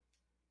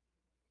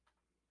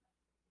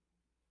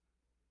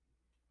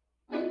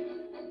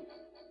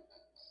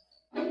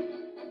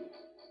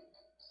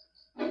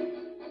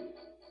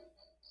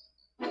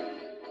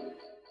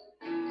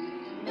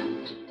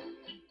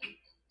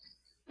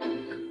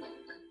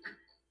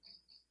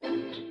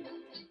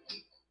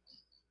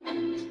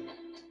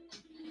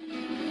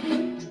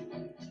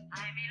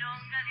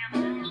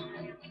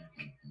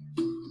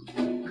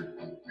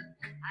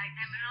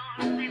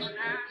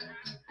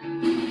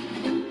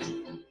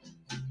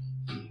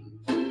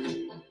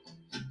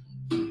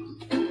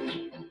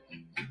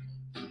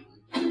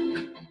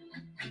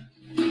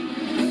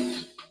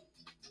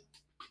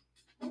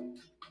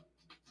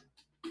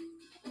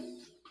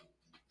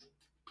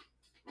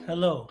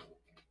Hello,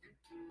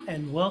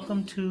 and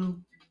welcome to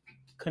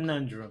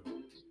Conundrum,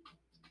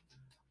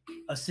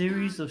 a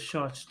series of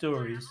short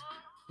stories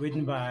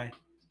written by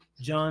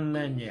John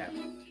Lanyap,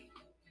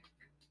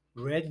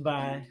 read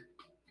by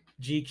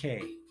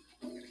GK.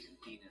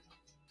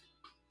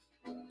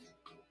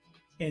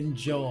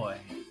 Enjoy.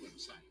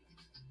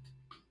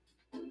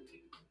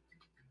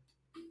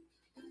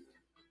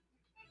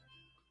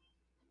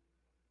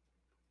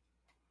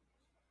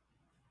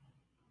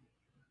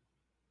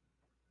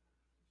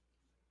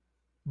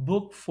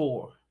 Book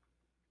 4,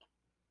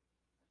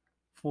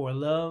 For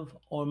Love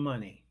or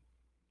Money.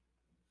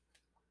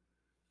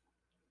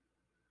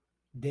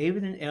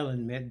 David and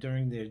Ellen met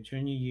during their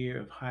junior year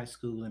of high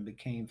school and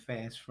became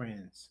fast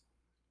friends.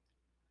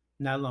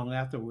 Not long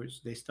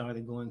afterwards, they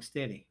started going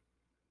steady.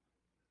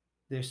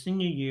 Their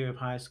senior year of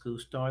high school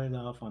started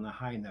off on a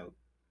high note.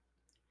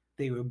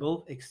 They were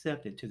both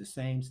accepted to the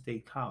same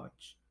state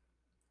college.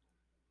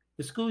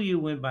 The school year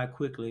went by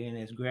quickly, and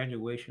as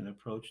graduation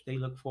approached, they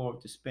looked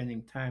forward to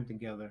spending time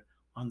together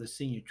on the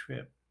senior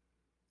trip.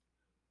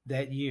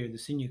 That year, the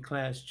senior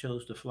class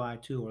chose to fly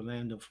to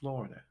Orlando,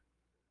 Florida.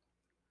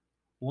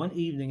 One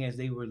evening, as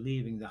they were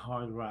leaving the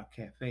Hard Rock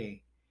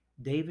Cafe,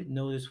 David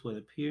noticed what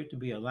appeared to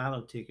be a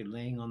lotto ticket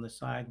laying on the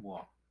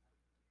sidewalk.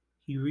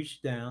 He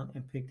reached down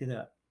and picked it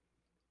up.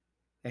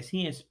 As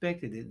he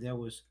inspected it, there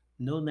was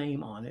no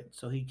name on it,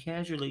 so he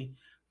casually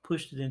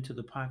pushed it into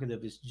the pocket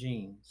of his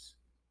jeans.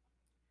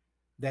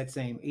 That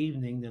same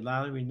evening, the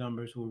lottery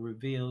numbers were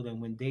revealed,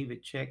 and when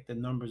David checked the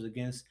numbers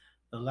against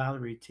the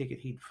lottery ticket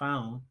he'd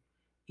found,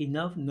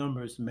 enough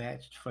numbers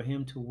matched for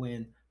him to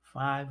win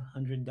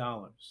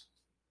 $500.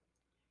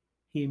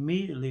 He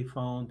immediately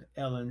phoned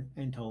Ellen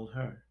and told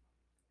her.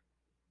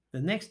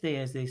 The next day,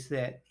 as they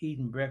sat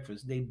eating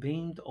breakfast, they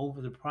beamed over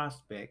the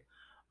prospect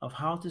of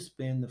how to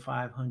spend the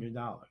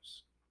 $500.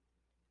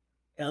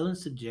 Ellen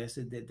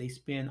suggested that they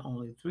spend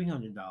only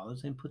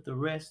 $300 and put the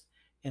rest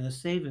in a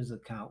savings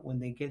account when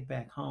they get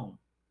back home.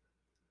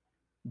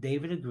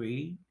 David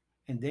agreed,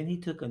 and then he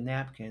took a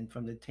napkin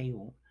from the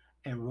table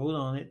and wrote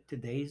on it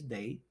today's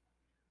date,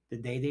 the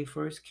day they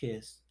first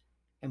kissed,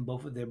 and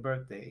both of their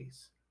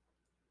birthdays.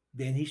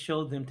 Then he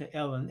showed them to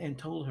Ellen and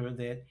told her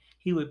that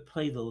he would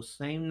play those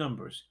same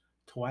numbers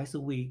twice a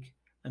week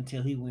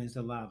until he wins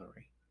the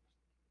lottery.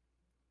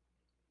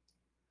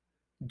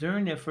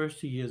 During their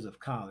first 2 years of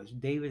college,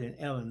 David and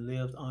Ellen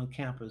lived on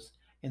campus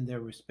in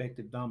their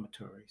respective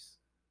dormitories.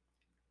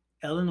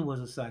 Ellen was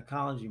a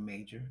psychology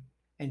major,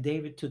 and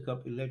David took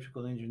up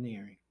electrical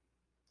engineering.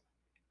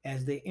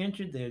 As they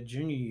entered their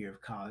junior year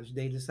of college,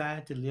 they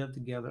decided to live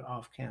together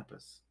off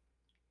campus.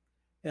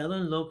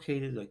 Ellen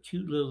located a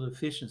cute little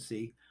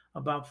efficiency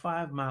about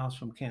 5 miles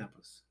from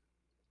campus.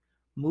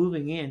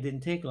 Moving in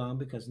didn't take long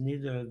because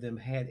neither of them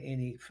had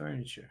any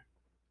furniture.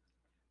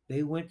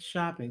 They went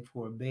shopping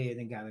for a bed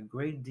and got a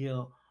great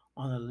deal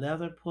on a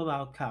leather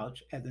pull-out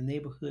couch at the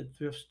neighborhood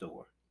thrift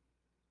store.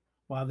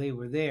 While they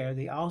were there,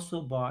 they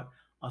also bought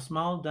a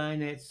small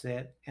dinette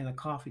set and a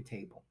coffee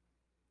table.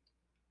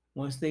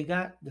 Once they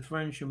got the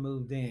furniture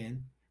moved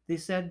in, they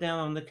sat down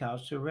on the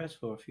couch to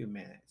rest for a few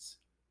minutes.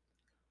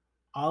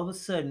 All of a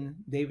sudden,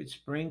 David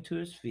sprang to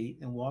his feet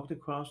and walked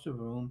across the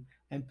room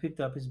and picked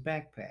up his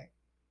backpack.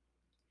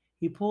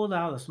 He pulled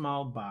out a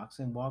small box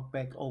and walked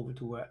back over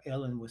to where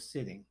Ellen was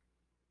sitting.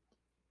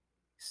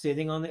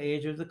 Sitting on the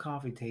edge of the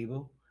coffee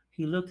table,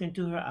 he looked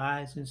into her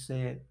eyes and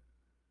said,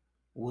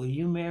 "Will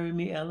you marry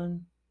me,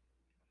 Ellen?"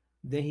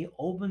 Then he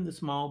opened the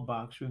small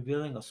box,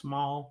 revealing a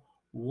small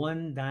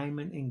one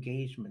diamond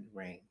engagement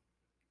ring.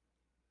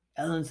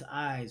 Ellen's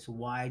eyes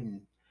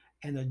widened,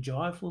 and a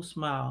joyful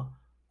smile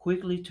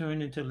quickly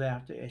turned into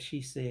laughter as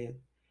she said,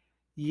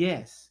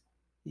 "Yes,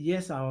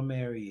 yes, I'll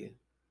marry you."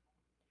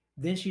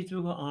 Then she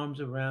threw her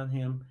arms around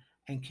him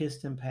and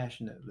kissed him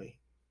passionately.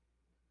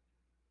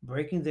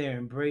 Breaking their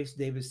embrace,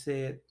 David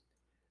said,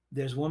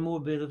 "There's one more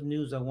bit of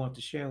news I want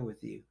to share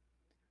with you.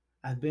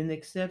 I've been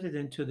accepted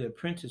into the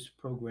apprentice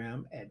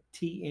program at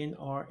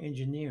TNR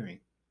Engineering.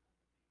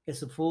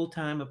 It's a full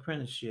time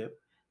apprenticeship.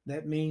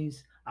 That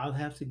means I'll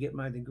have to get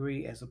my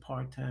degree as a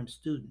part time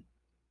student.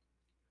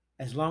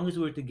 As long as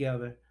we're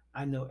together,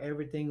 I know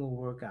everything will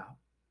work out."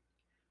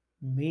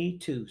 "Me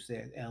too,"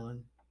 said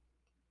Ellen.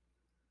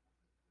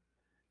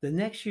 The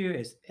next year,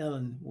 as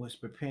Ellen was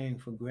preparing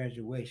for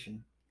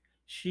graduation,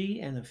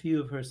 she and a few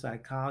of her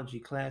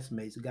psychology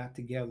classmates got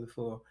together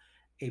for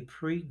a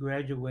pre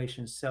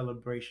graduation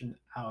celebration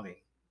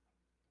outing.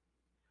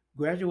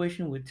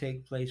 Graduation would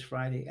take place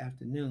Friday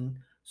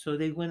afternoon, so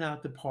they went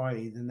out to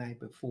party the night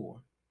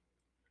before.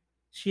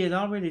 She had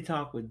already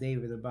talked with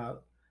David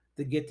about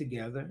the get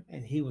together,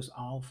 and he was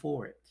all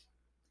for it.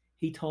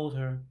 He told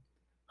her,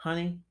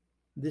 "Honey,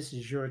 this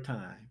is your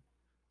time.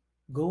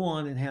 Go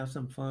on and have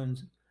some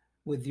fun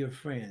with your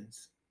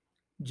friends.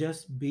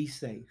 Just be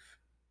safe."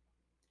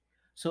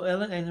 So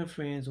Ellen and her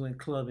friends went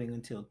clubbing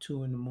until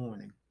 2 in the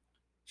morning.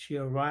 She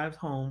arrived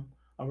home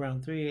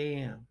around 3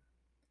 a.m.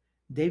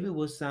 David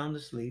was sound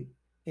asleep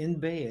in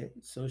bed,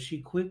 so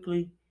she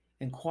quickly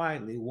and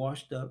quietly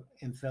washed up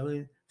and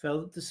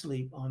fell to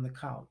sleep on the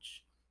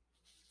couch.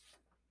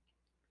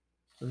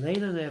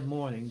 Later that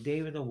morning,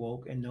 David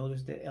awoke and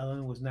noticed that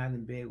Ellen was not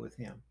in bed with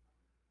him.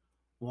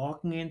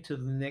 Walking into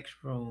the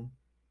next room,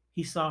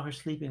 he saw her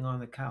sleeping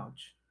on the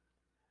couch.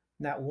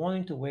 Not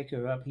wanting to wake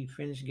her up, he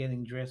finished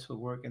getting dressed for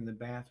work in the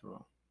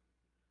bathroom.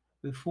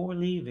 Before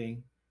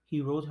leaving,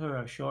 he wrote her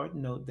a short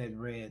note that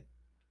read,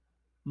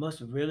 "Must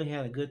have really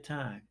had a good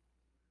time.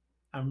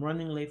 I'm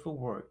running late for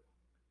work.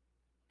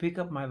 Pick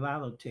up my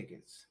lotto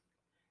tickets.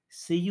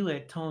 See you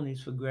at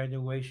Tony's for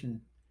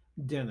graduation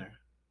dinner.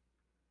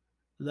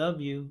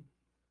 Love you."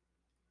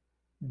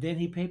 Then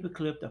he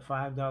paperclipped a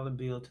 $5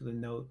 bill to the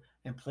note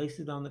and placed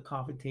it on the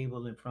coffee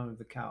table in front of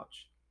the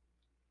couch.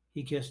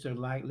 He kissed her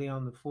lightly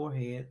on the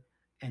forehead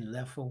and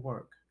left for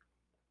work.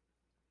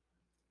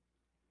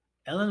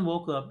 Ellen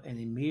woke up and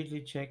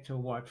immediately checked her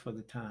watch for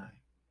the time.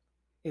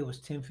 It was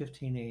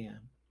 10:15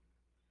 a.m.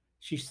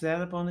 She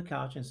sat up on the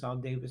couch and saw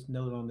David's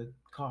note on the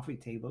coffee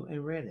table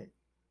and read it.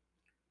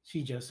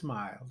 She just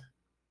smiled.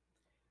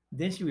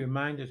 Then she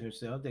reminded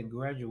herself that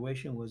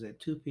graduation was at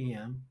 2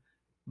 p.m.,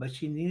 but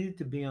she needed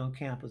to be on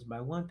campus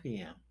by 1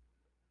 p.m.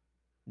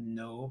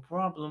 No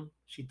problem,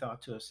 she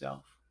thought to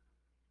herself.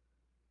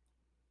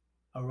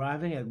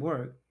 Arriving at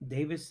work,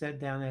 David sat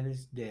down at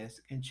his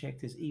desk and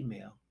checked his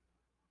email.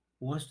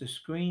 Once the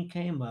screen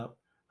came up,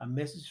 a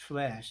message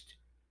flashed: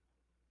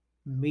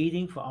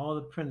 meeting for all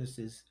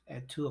apprentices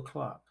at 2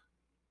 o'clock.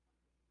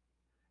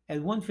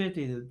 At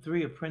 1:50, the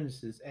three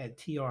apprentices at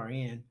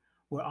TRN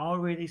were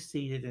already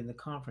seated in the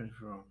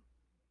conference room.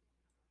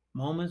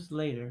 Moments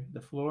later,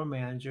 the floor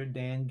manager,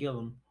 Dan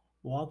Gillum,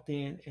 walked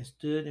in and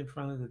stood in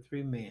front of the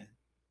three men.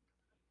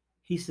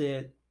 He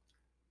said,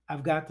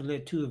 "I've got to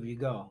let two of you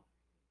go.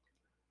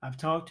 I've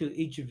talked to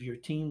each of your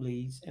team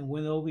leads and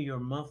went over your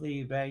monthly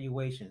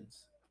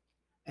evaluations,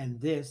 and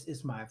this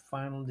is my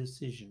final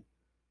decision."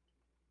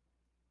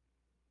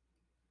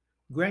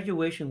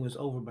 Graduation was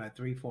over by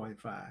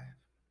 3:45.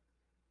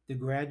 The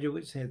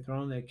graduates had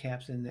thrown their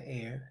caps in the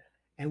air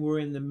and were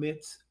in the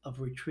midst of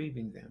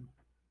retrieving them.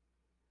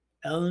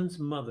 Ellen's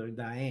mother,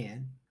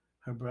 Diane,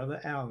 her brother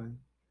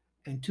Alan,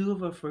 and two of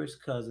her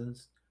first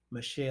cousins,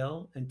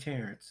 Michelle and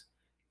Terrence,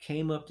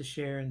 came up to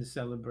share in the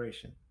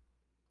celebration.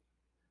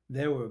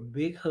 There were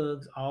big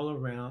hugs all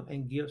around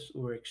and gifts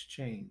were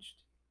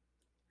exchanged.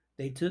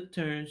 They took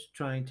turns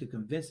trying to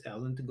convince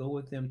Ellen to go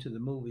with them to the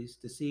movies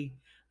to see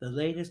the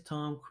latest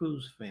Tom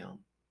Cruise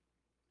film.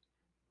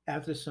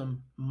 After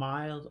some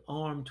mild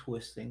arm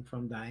twisting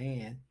from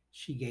Diane,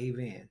 she gave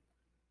in.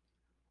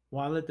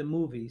 While at the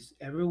movies,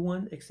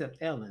 everyone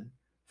except Ellen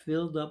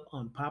filled up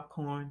on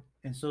popcorn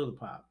and soda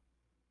pop.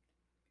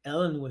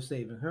 Ellen was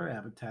saving her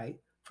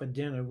appetite for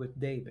dinner with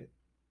David.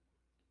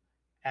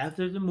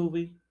 After the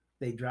movie,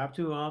 they dropped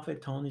her off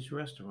at Tony's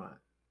restaurant.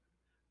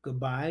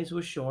 Goodbyes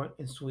were short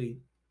and sweet,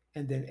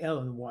 and then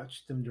Ellen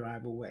watched them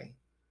drive away.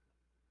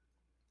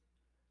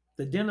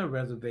 The dinner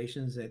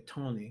reservations at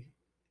Tony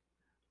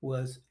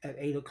was at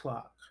 8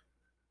 o'clock.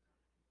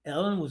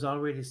 Ellen was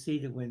already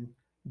seated when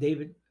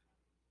David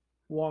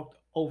walked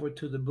over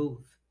to the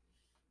booth.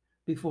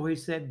 Before he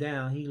sat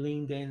down, he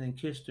leaned in and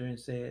kissed her and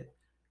said,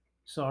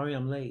 "Sorry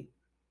I'm late."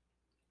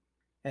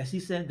 As he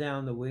sat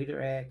down, the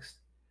waiter asked,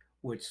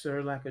 "Would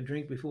Sir like a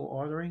drink before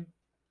ordering?"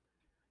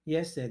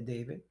 "Yes," said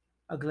David,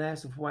 "a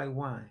glass of white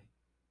wine."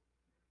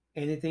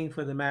 "Anything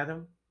for the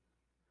madam?"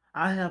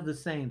 "I have the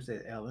same,"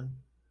 said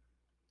Ellen.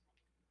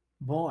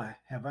 "Boy,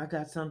 have I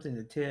got something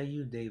to tell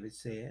you," David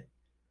said.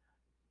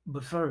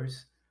 "But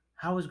first,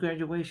 how was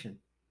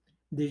graduation?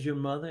 Did your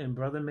mother and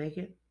brother make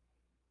it?"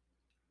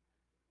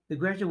 "The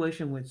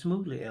graduation went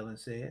smoothly," Ellen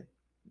said.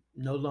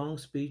 "No long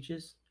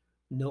speeches,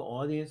 no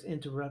audience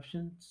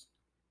interruptions.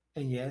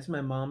 And yes,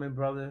 my mom and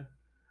brother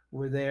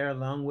were there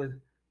along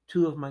with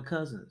two of my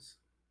cousins."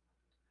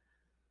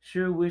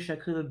 "Sure wish I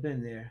could have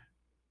been there,"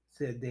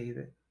 said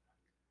David.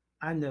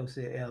 "I know,"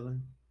 said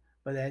Ellen.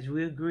 "But as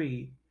we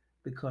agreed,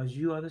 because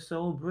you are the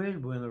sole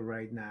breadwinner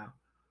right now,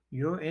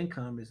 your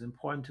income is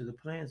important to the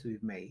plans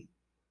we've made.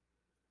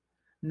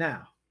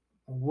 Now,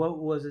 what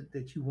was it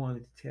that you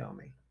wanted to tell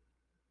me?"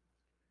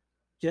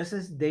 Just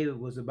as David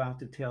was about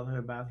to tell her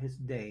about his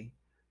day,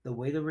 the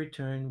waiter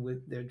returned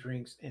with their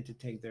drinks and to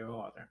take their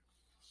order.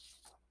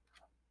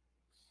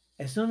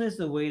 As soon as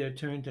the waiter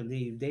turned to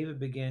leave, David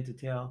began to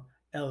tell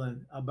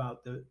Ellen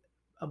about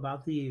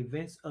the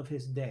events of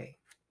his day.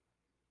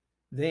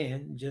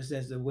 Then, just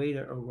as the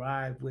waiter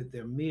arrived with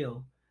their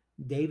meal,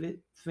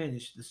 David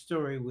finished the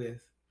story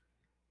with,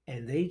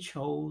 "And they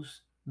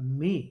chose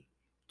me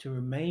to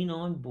remain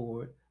on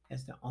board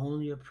as the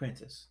only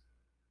apprentice."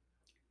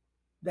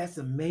 "That's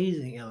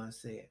amazing," Ellen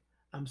said.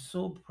 "I'm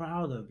so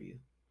proud of you."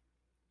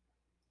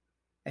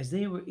 As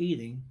they were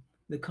eating,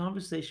 the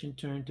conversation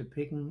turned to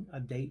picking a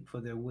date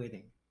for their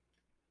wedding.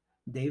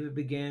 David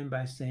began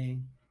by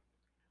saying,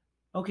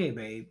 "Okay,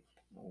 babe,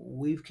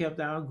 we've kept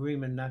our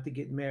agreement not to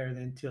get married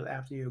until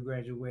after your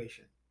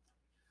graduation.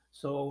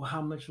 So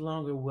how much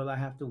longer will I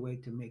have to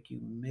wait to make you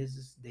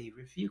Mrs.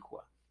 David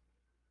Fuqua?"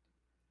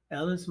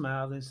 Ellen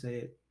smiled and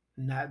said,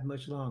 "Not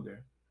much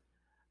longer.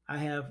 I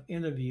have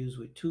interviews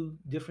with two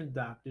different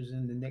doctors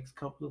in the next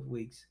couple of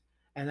weeks,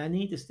 and I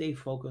need to stay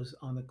focused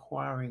on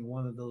acquiring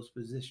one of those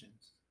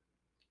positions.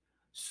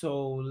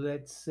 So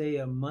let's say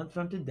a month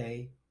from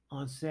today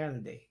on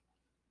Saturday,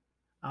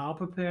 I'll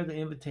prepare the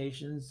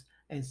invitations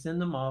and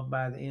send them off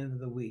by the end of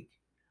the week.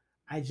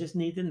 I just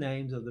need the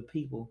names of the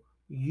people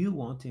you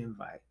want to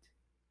invite.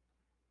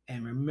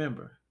 And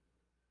remember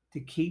to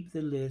keep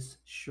the list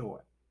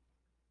short.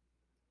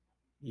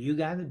 You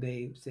got it,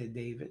 babe, said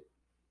David.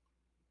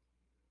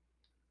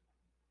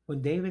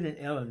 When David and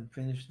Ellen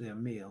finished their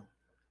meal,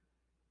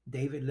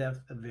 David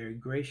left a very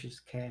gracious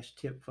cash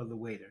tip for the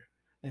waiter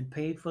and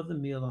paid for the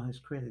meal on his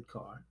credit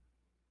card.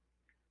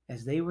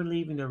 As they were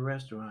leaving the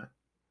restaurant,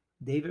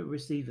 David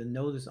received a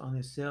notice on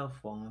his cell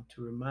phone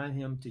to remind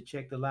him to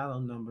check the lotto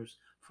numbers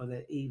for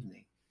that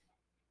evening.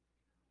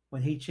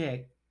 When he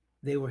checked,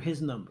 they were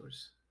his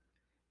numbers.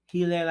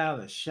 He let out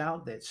a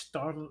shout that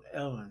startled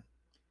Ellen.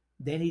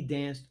 Then he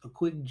danced a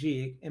quick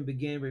jig and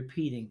began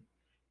repeating,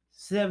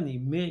 70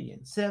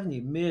 million,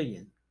 70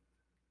 million.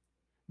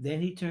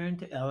 Then he turned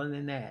to Ellen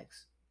and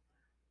asked,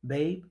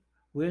 Babe,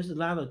 where's the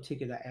lotto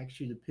ticket I asked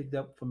you to pick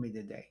up for me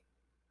today?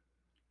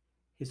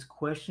 His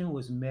question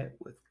was met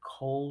with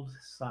cold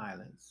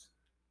silence.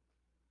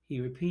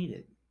 He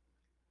repeated,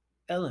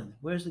 Ellen,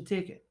 where's the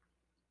ticket?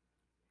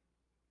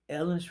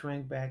 Ellen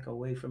shrank back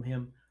away from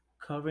him,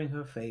 covering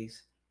her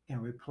face,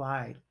 and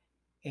replied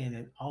in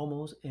an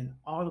almost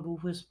inaudible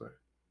whisper,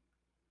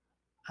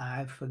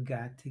 I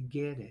forgot to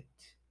get it.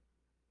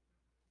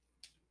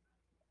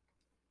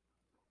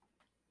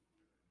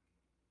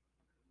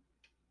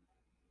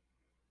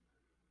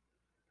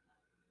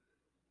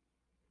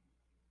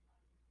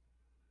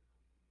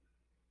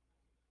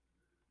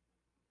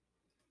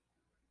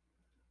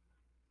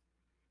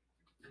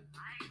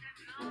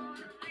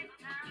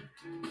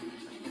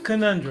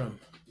 Conundrum,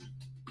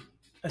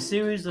 a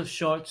series of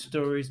short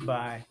stories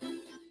by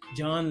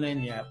John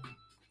Lenyap,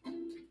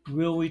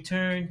 will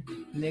return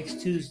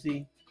next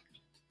Tuesday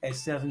at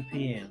 7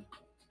 p.m.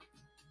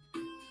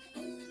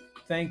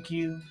 Thank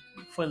you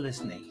for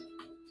listening.